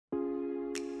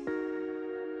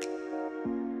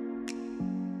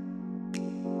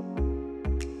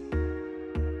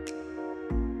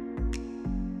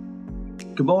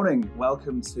Good morning.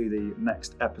 Welcome to the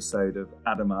next episode of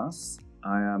Adamas.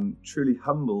 I am truly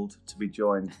humbled to be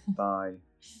joined by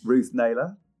Ruth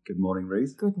Naylor. Good morning,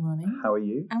 Ruth. Good morning. How are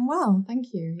you? I'm well, thank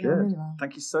you. Good. Yeah, really well.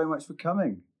 Thank you so much for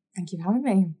coming. Thank you for having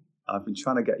me. I've been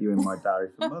trying to get you in my diary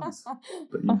for months,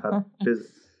 but you've had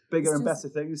bigger and better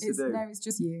things to do. No, it's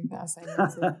just you that I say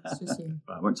that to. It's just you.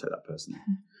 Well, I won't take that personally.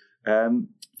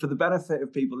 For the benefit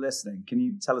of people listening, can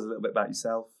you tell us a little bit about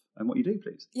yourself and what you do,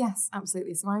 please? Yes,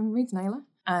 absolutely. So I'm Ruth Naylor.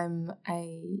 I'm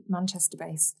a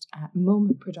Manchester-based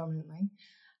mum predominantly.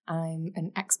 I'm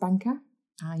an ex-banker.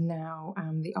 I now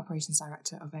am the operations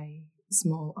director of a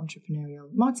small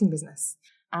entrepreneurial marketing business.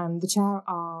 I'm the chair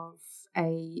of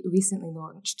a recently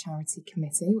launched charity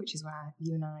committee, which is where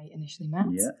you and I initially met.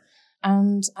 Yeah.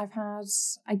 And I've had,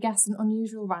 I guess, an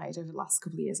unusual ride over the last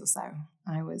couple of years or so.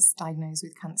 I was diagnosed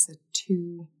with cancer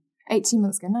 19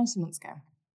 months ago.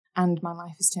 And my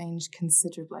life has changed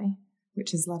considerably,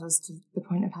 which has led us to the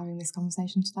point of having this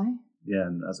conversation today. Yeah,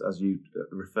 and as you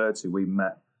referred to, we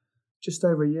met just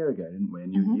over a year ago, didn't we?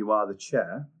 And you are the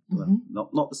chair, well,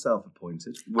 not the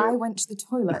self-appointed. I went to the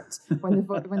toilet when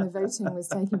the voting was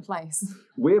taking place.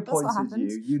 We appointed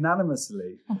you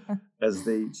unanimously as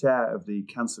the chair of the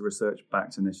Cancer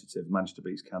Research-backed initiative, Manchester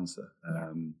Beats Cancer.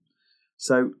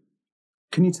 So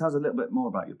can you tell us a little bit more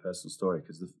about your personal story?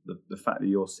 Because the fact that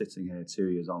you're sitting here 2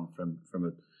 years on from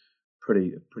a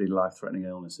pretty life-threatening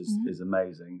illness is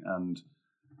amazing, and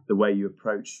the way you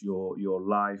approach your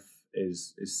life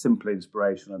is simply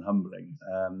inspirational and humbling.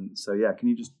 So yeah, can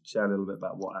you just share a little bit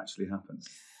about what actually happened?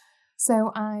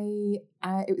 So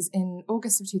it was in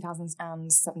August of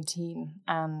 2017,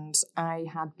 and I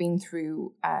had been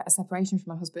through a separation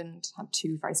from my husband, had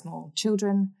two very small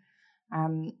children,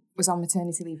 was on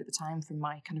maternity leave at the time from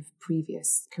my kind of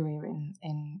previous career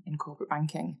in corporate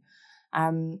banking.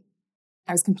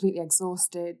 I was completely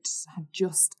exhausted, had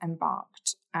just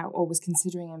embarked or was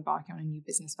considering embarking on a new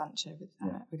business venture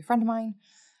with a friend of mine.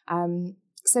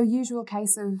 So usual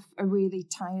case of a really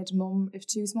tired mum of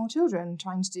two small children,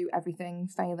 trying to do everything,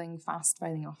 failing fast,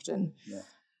 failing often. Yeah.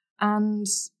 And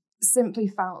simply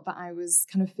felt that I was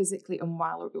kind of physically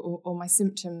unwell or my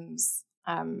symptoms,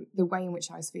 the way in which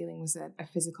I was feeling was a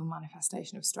physical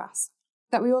manifestation of stress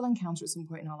that we all encounter at some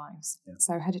point in our lives. Yeah.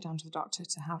 So I headed down to the doctor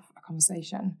to have a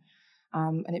conversation.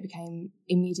 And it became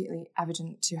immediately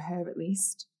evident to her, at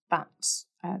least, that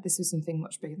this was something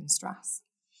much bigger than stress.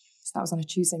 So that was on a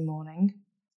Tuesday morning.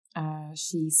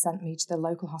 She sent me to the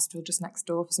local hospital just next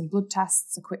door for some blood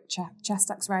tests, a quick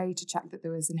chest x-ray to check that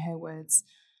there was, in her words,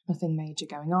 nothing major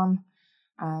going on.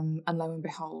 And lo and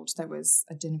behold, there was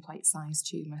a dinner plate-sized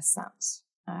tumour sat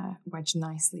wedged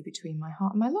nicely between my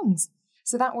heart and my lungs.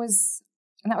 So that was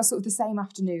sort of the same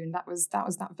afternoon. That was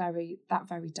that very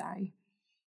day.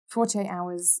 48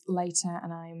 hours later,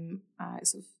 and I'm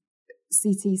sort of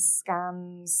CT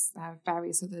scans,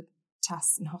 various other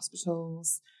tests in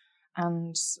hospitals,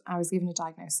 and I was given a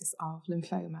diagnosis of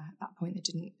lymphoma. At that point, they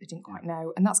didn't quite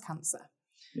know, and that's cancer.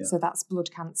 Yeah. So that's blood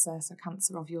cancer, so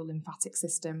cancer of your lymphatic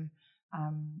system,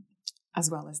 as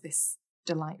well as this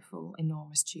delightful,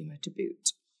 enormous tumour to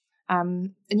boot.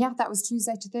 And yeah, that was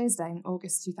Tuesday to Thursday in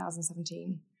August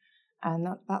 2017, and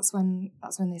that's when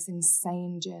this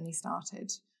insane journey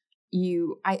started.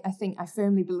 I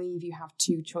firmly believe you have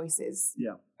two choices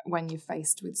when you're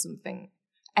faced with something,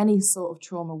 any sort of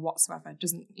trauma whatsoever. It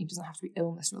doesn't have to be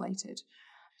illness related,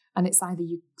 and it's either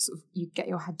you get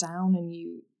your head down and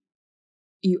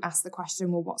you ask the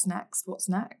question, well, what's next?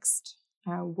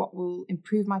 What will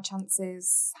improve my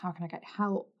chances? How can I get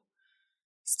help?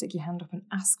 Stick your hand up and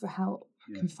ask for help.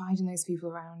 Confide in those people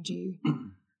around you,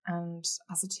 and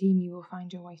as a team, you will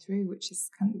find your way through, which is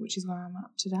where I'm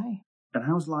at today. And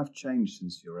how's life changed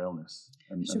since your illness?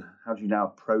 And how do you now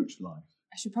approach life?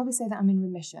 I should probably say that I'm in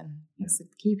remission. That's a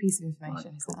key piece of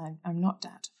information, is that I'm not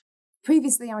dead.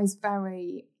 Previously, I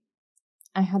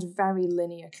had a very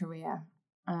linear career.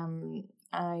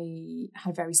 I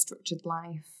had a very structured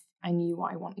life. I knew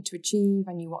what I wanted to achieve.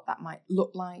 I knew what that might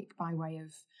look like by way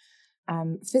of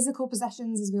physical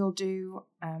possessions, as we all do.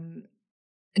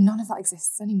 None of that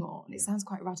exists anymore. And it sounds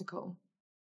quite radical.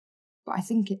 But I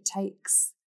think it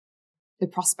takes the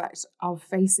prospect of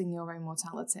facing your own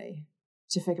mortality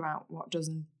to figure out what does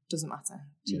and doesn't matter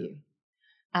to you.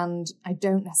 And I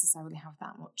don't necessarily have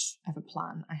that much of a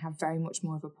plan. I have very much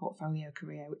more of a portfolio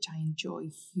career, which I enjoy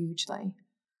hugely.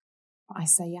 But I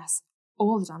say yes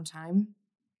all the damn time,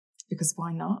 because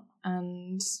why not?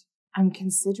 And I'm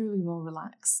considerably more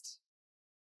relaxed.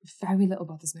 Very little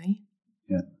bothers me.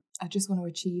 Yeah. I just want to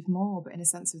achieve more, but in a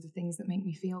sense of the things that make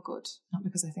me feel good, not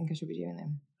because I think I should be doing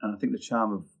them. And I think the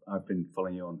charm of, I've been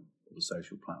following you on all the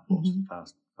social platforms for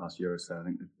the past year or so. I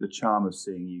think the charm of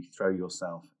seeing you throw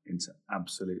yourself into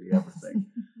absolutely everything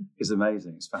is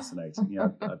amazing. It's fascinating. Yeah,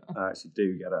 I actually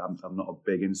do get it. I'm not a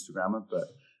big Instagrammer, but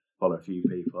follow a few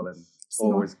people and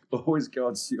always go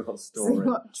on to your story. See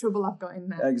what trouble I've got in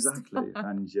there. Exactly.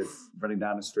 And you're running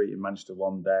down the street in Manchester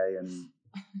one day and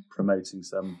promoting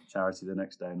some charity the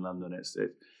next day in London.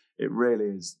 It really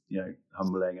is,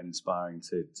 humbling and inspiring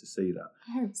to see that.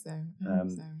 I hope so.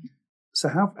 So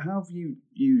how have you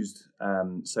used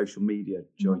social media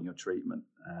during your treatment,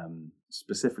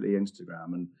 specifically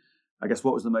Instagram? And I guess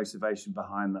what was the motivation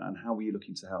behind that, and how were you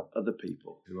looking to help other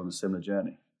people who are on a similar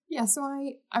journey? Yeah, so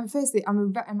I'm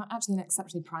actually an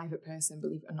exceptionally private person,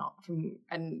 believe it or not.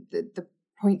 And the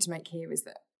point to make here is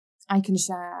that I can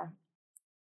share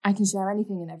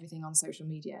anything and everything on social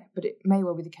media, but it may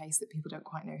well be the case that people don't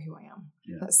quite know who I am.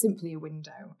 Yeah. That's simply a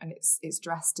window, and it's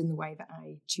dressed in the way that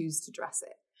I choose to dress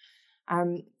it.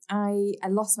 I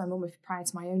lost my mum prior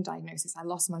to my own diagnosis. I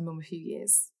lost my mum a few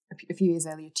years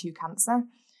earlier to cancer,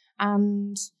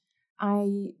 and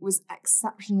I was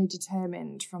exceptionally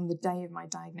determined from the day of my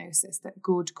diagnosis that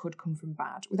good could come from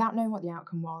bad, without knowing what the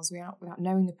outcome was, without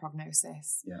knowing the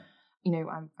prognosis. Yeah.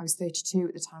 I was 32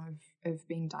 at the time of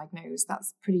being diagnosed.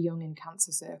 That's pretty young in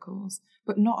cancer circles,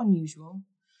 but not unusual.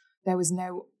 There was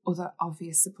no other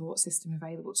obvious support system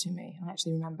available to me. I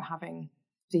actually remember having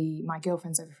my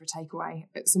girlfriends over for a takeaway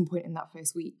at some point in that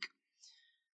first week.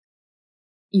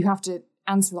 You have to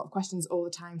answer a lot of questions all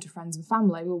the time to friends and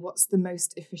family. Well, what's the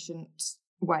most efficient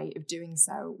way of doing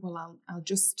so? Well, I'll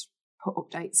just put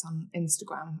updates on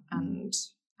Instagram, and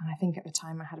I think at the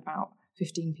time I had about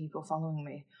 15 people following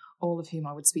me, all of whom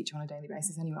I would speak to on a daily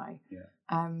basis anyway. Yeah.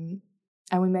 And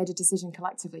we made a decision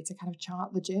collectively to kind of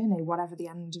chart the journey, whatever the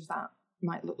end of that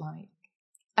might look like.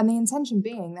 And the intention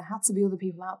being there had to be other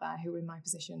people out there who were in my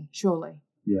position, surely.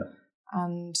 Yeah.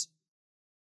 And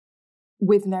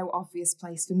with no obvious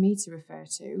place for me to refer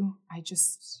to, I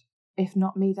just, if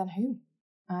not me, then who?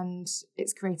 And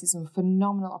it's created some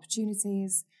phenomenal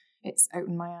opportunities. It's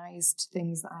opened my eyes to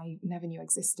things that I never knew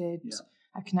existed. Yeah.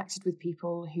 I've connected with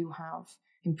people who have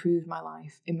improved my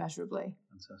life immeasurably.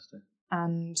 Fantastic.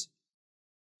 And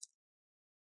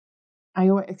I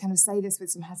always kind of say this with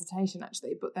some hesitation,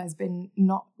 actually, but there's been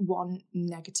not one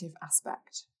negative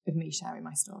aspect of me sharing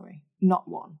my story. Not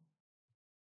one.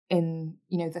 In,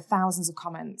 the thousands of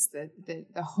comments, the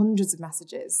hundreds of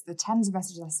messages, the tens of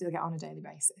messages I still get on a daily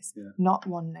basis. Yeah. Not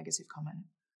one negative comment.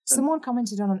 Someone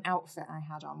commented on an outfit I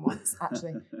had on once,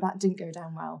 actually. That didn't go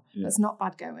down well. Yeah. That's not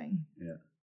bad going. Yeah.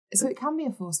 So it can be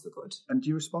a force for good. And do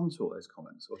you respond to all those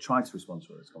comments, or try to respond to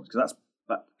all those comments? Because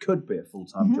that could be a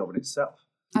full-time job in itself.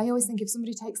 I always think if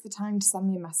somebody takes the time to send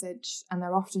me a message, and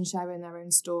they're often sharing their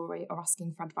own story or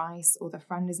asking for advice, or their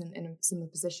friend is in a similar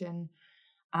position,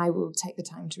 I will take the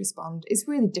time to respond. It's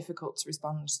really difficult to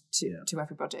respond to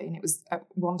everybody, and it was at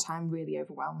one time really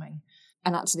overwhelming.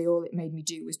 And actually all it made me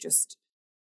do was just,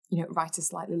 write a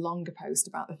slightly longer post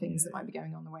about the things that might be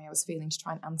going on, the way I was feeling, to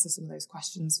try and answer some of those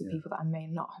questions for people that I may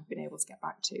not have been able to get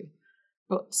back to.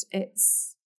 But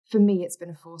for me, it's been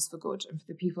a force for good, and for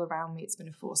the people around me, it's been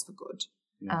a force for good.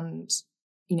 Yeah. And,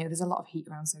 there's a lot of heat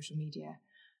around social media.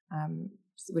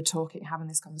 We're having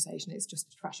this conversation, it's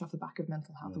just fresh off the back of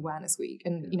Mental Health Awareness Week.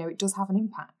 And, it does have an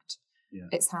impact. Yeah.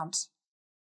 It's had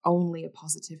only a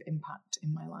positive impact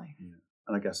in my life. Yeah.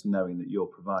 And I guess knowing that you're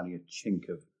providing a chink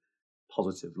of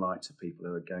positive light to people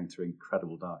who are going through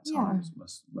incredible dark times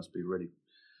must be really,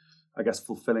 I guess,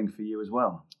 fulfilling for you as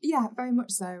well. Yeah, very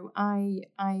much so. I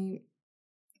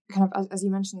kind of, as you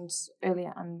mentioned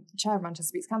earlier, I'm chair of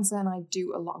Manchester Beats Cancer, and I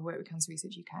do a lot of work with Cancer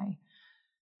Research UK.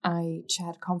 I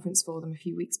chaired a conference for them a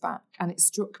few weeks back, and it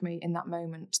struck me in that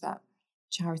moment that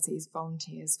charities,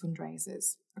 volunteers,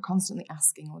 fundraisers are constantly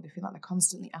asking, or they feel like they're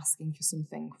constantly asking for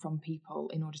something from people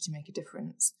in order to make a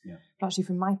difference. Yeah. But actually,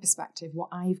 from my perspective, what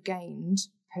I've gained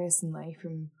personally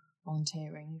from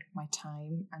volunteering, my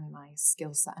time and my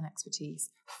skill set and expertise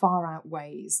far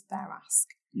outweighs their ask.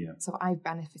 Yeah. So I've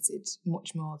benefited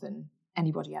much more than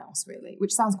anybody else, really,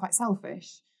 which sounds quite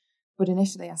selfish. But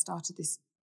initially I started this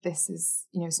as,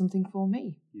 something for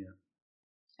me. Yeah.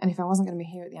 And if I wasn't going to be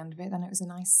here at the end of it, then it was a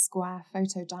nice square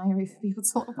photo diary for people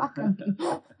to look back on.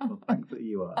 Well, thankfully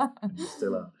you are, and you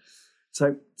still are.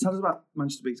 So tell us about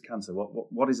Manchester Beats Cancer.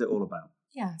 What is it all about?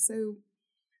 Yeah, so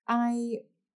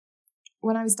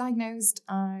when I was diagnosed,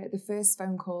 the first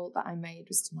phone call that I made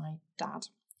was to my dad.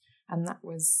 And that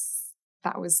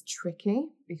was tricky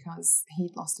because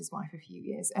he'd lost his wife a few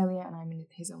years earlier, and I'm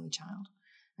his only child.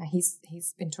 He's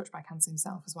been touched by cancer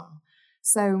himself as well.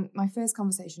 So my first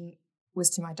conversation was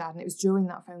to my dad, and it was during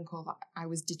that phone call that I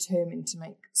was determined to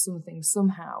make something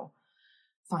somehow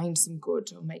find some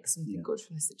good or make something good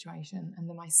from the situation. And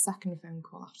then my second phone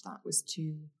call after that was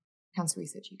to Cancer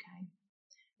Research UK,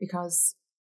 because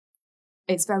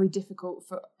it's very difficult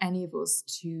for any of us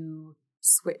to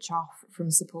switch off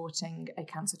from supporting a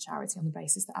cancer charity on the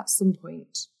basis that at some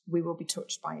point we will be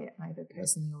touched by it, either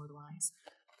personally or otherwise.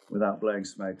 Without blowing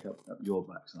smoke up your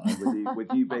backside, with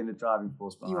you being the driving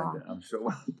force behind it, I'm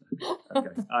sure. Okay,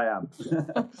 I am.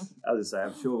 As I say,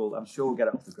 I'm sure we'll get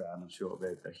it off the ground. I'm sure it'll be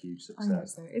a huge success. I hope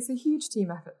so. It's a huge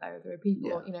team effort, though. There are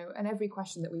people, and every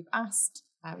question that we've asked,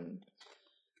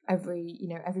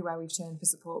 everywhere we've turned for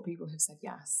support, people have said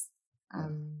yes.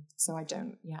 So I have no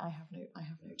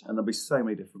doubt. And there'll be so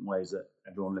many different ways that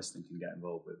everyone listening can get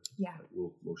involved with. Yeah,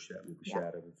 will be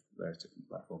shared over various different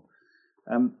platforms.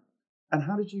 And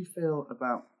how did you feel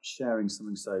about sharing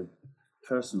something so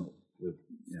personal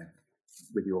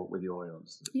with your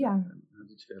audience? Yeah. How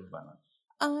did you feel about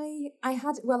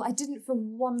that? I didn't for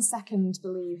one second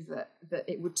believe that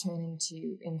it would turn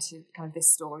into kind of this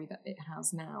story that it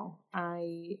has now.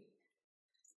 I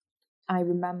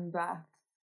remember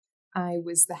I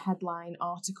was the headline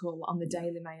article on the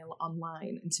Daily Mail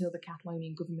online until the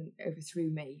Catalonian government overthrew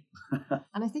me.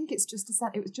 And I think it was just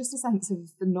a sense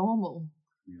of the normal.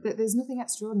 That there's nothing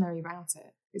extraordinary about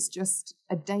it. It's just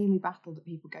a daily battle that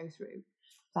people go through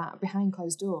that behind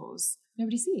closed doors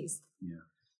nobody sees. Yeah.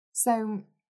 So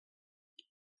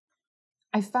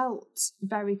I felt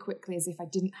very quickly as if I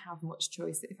didn't have much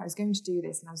choice, that if I was going to do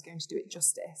this and I was going to do it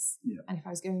justice, and if I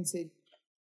was going to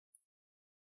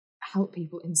help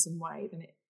people in some way, then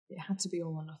it had to be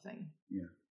all or nothing. Yeah.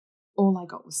 All I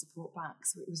got was support back,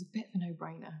 so it was a bit of a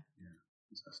no-brainer. Yeah,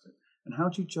 fantastic. And how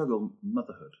do you juggle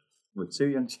motherhood with 2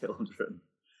 young children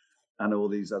and all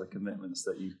these other commitments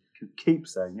that you keep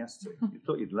saying yes to? You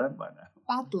thought you'd learned by now.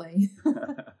 Badly.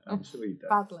 I'm sure you did.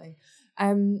 Badly.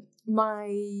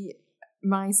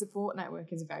 My support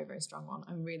network is a very, very strong one.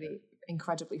 I'm really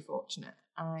incredibly fortunate.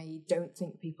 I don't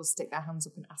think people stick their hands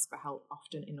up and ask for help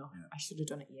often enough. I should have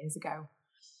done it years ago.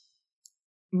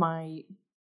 My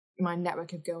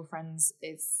network of girlfriends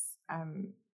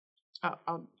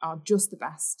are just the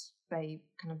best. They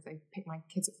pick my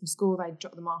kids up from school, they'd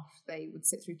drop them off, they would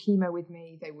sit through chemo with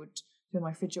me, they would fill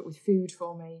my fridge up with food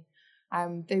for me.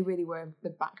 They really were the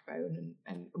backbone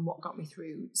and what got me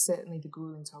through certainly the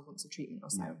grueling 12 months of treatment or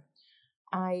so.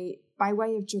 By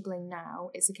way of juggling now,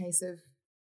 it's a case of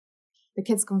the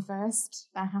kids come first,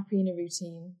 they're happy in a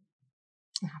routine,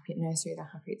 they're happy at nursery,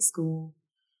 they're happy at school.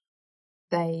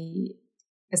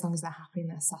 As long as they're happy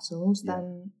and they're settled,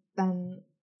 then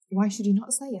why should you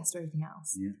not say yes to everything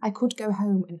else? Yeah. I could go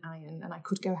home and iron, and I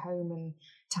could go home and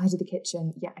tidy the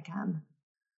kitchen yet again.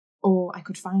 Or I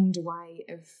could find a way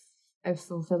of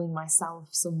fulfilling myself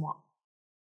somewhat.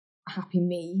 Happy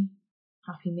me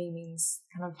means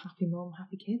kind of happy mum,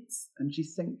 happy kids. And do you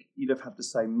think you'd have had the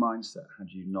same mindset had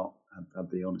you not had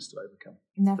the illness to overcome?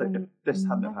 Never. If this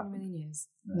hadn't never happened? In a million years.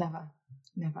 No.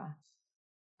 Never.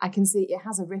 I can see it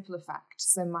has a ripple effect.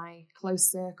 So my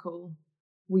close circle,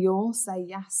 we all say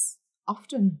yes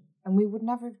often, and we would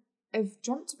never have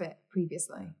dreamt of it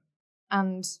previously.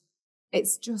 And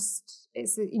it's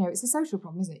a social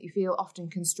problem, isn't it? You feel often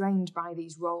constrained by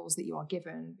these roles that you are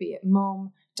given, be it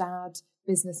mum, dad,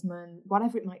 businessman,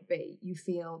 whatever it might be. You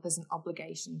feel there's an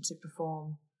obligation to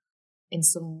perform in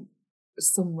some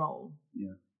role.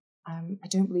 Yeah. I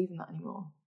don't believe in that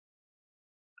anymore.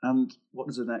 And what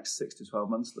does the next 6 to 12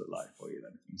 months look like for you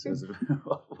then? In terms of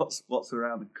what's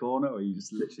around the corner, or are you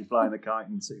just literally flying the kite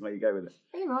and seeing where you go with it?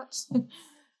 Pretty much.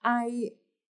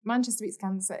 Manchester Beats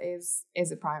Cancer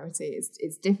is a priority.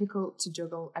 It's difficult to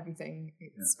juggle everything.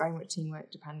 It's very much teamwork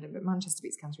dependent, but Manchester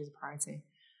Beats Cancer is a priority.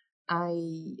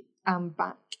 I am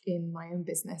back in my own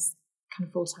business kind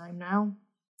of full time now.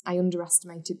 I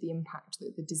underestimated the impact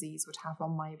that the disease would have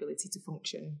on my ability to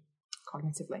function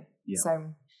cognitively. Yeah.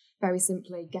 So very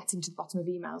simply, getting to the bottom of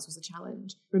emails was a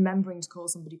challenge. Remembering to call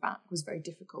somebody back was very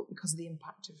difficult because of the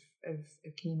impact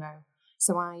of chemo.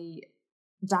 So I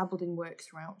dabbled in work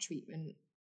throughout treatment.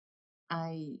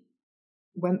 I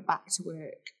went back to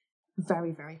work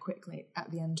very, very quickly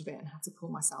at the end of it and had to pull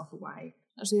myself away.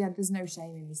 Actually, there's no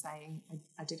shame in me saying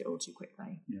I did it all too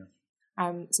quickly. Yeah.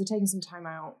 So taking some time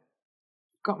out,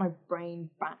 got my brain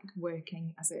back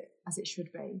working as it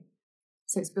should be.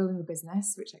 So it's building the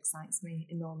business, which excites me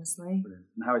enormously. Brilliant.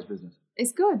 And how is business?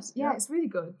 It's good. Yeah, it's really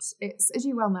good. It's, as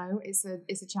you well know, it's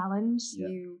a challenge.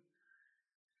 Yeah.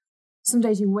 Some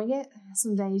days you wing it,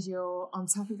 some days you're on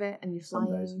top of it and you're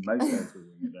flying. Most days we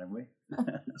wing it, don't we?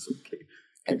 That's what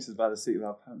kicks us by the seat of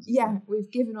our pants. Yeah,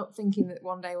 we've given up thinking that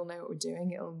one day we'll know what we're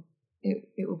doing.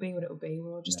 It will be what it will be.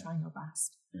 We're all just trying our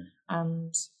best. Yeah.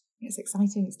 And It's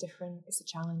exciting, it's different, it's a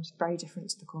challenge, very different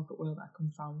to the corporate world that I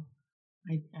come from.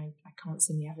 I can't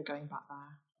see me ever going back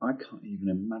there. I can't even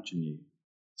imagine you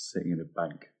sitting in a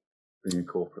bank being a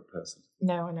corporate person.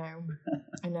 No, I know.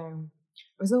 I know.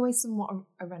 I was always somewhat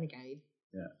a renegade.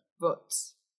 Yeah. But,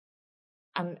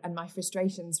 and my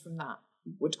frustrations from that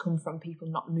would come from people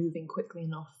not moving quickly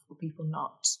enough, or people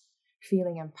not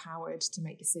feeling empowered to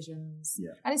make decisions.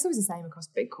 Yeah. And it's always the same across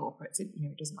big corporates.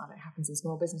 It doesn't matter. It happens in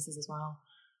small businesses as well.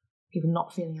 People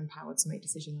not feeling empowered to make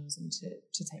decisions and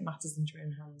to take matters into their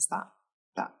own hands. That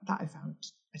I found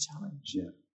a challenge. Yeah.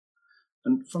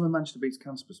 And from a Manchester Beats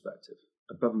Cancer perspective,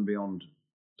 above and beyond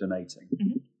donating,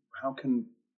 how can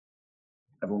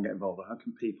everyone get involved? Or how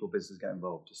can businesses get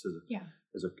involved? Just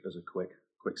as a quick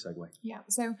segue. Yeah.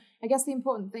 So I guess the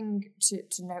important thing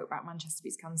to note about Manchester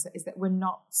Beats Cancer is that we're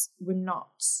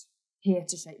not here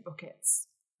to shake buckets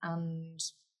and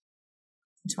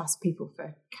to ask people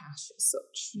for cash as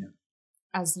such. Yeah.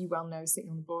 As you well know, sitting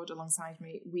on the board alongside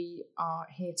me, we are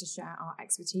here to share our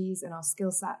expertise and our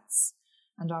skill sets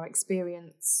and our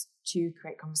experience to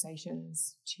create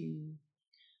conversations, to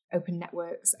open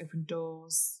networks, open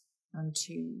doors, and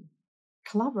to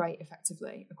collaborate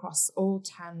effectively across all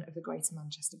 10 of the Greater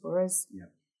Manchester boroughs. Yeah.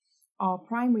 Our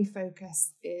primary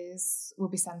focus will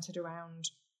be centred around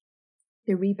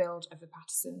the rebuild of the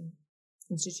Patterson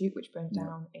Institute, which burned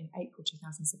down in April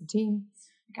 2017.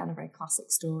 Again, a very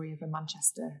classic story of a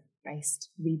Manchester-based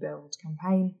rebuild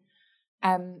campaign.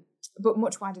 But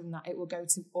much wider than that, it will go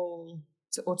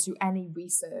to any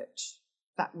research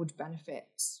that would benefit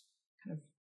kind of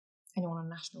anyone on a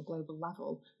national, global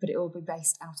level, but it will be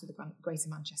based out of the Greater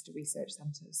Manchester Research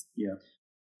Centres. Yeah.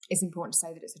 It's important to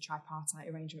say that it's a tripartite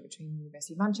arrangement between the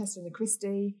University of Manchester and the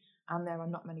Christie, and there are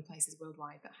not many places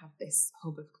worldwide that have this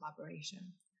hub of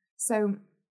collaboration. So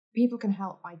people can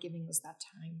help by giving us their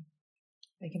time.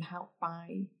 They can help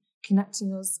by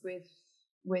connecting us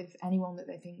with anyone that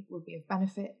they think would be of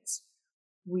benefit.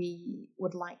 We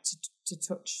would like to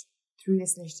touch through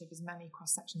this initiative as many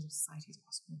cross-sections of society as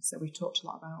possible. So we've talked a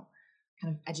lot about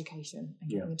kind of education and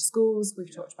getting into schools.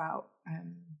 We've talked about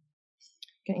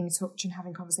getting in touch and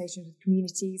having conversations with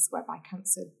communities whereby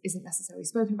cancer isn't necessarily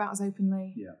spoken about as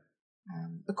openly. Yeah.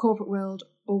 The corporate world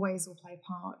always will play a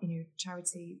part,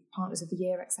 charity partners of the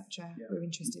year, etc. Yeah. We're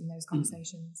interested in those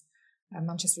conversations.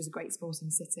 Manchester is a great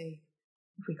sporting city.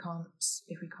 If we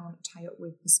can't tie up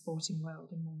with the sporting world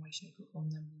in one way, shape or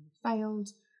form, then we've failed.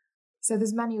 So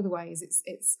there's many other ways.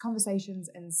 It's conversations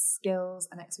and skills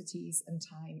and expertise and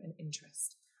time and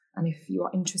interest. And if you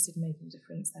are interested in making a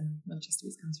difference, then Manchester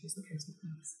Beats Cancer is the go-to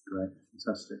place. Great,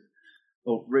 fantastic.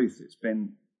 Well, Ruth, it's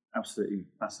been absolutely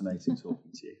fascinating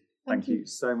talking to you. Thank you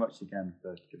so much again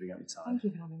for giving up your time. Thank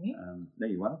you for having me. No,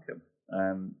 you're welcome.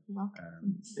 You're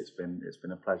welcome. It's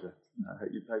been a pleasure. I hope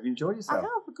you enjoyed yourself. I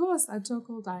have, of course. I talk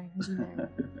all day, as you know.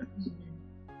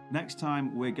 Next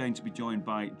time, we're going to be joined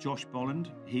by Josh Bolland.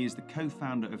 He is the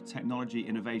co-founder of technology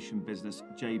innovation business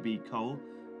JB Cole,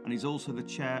 and he's also the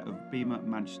chair of BEMA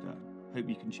Manchester. Hope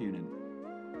you can tune in.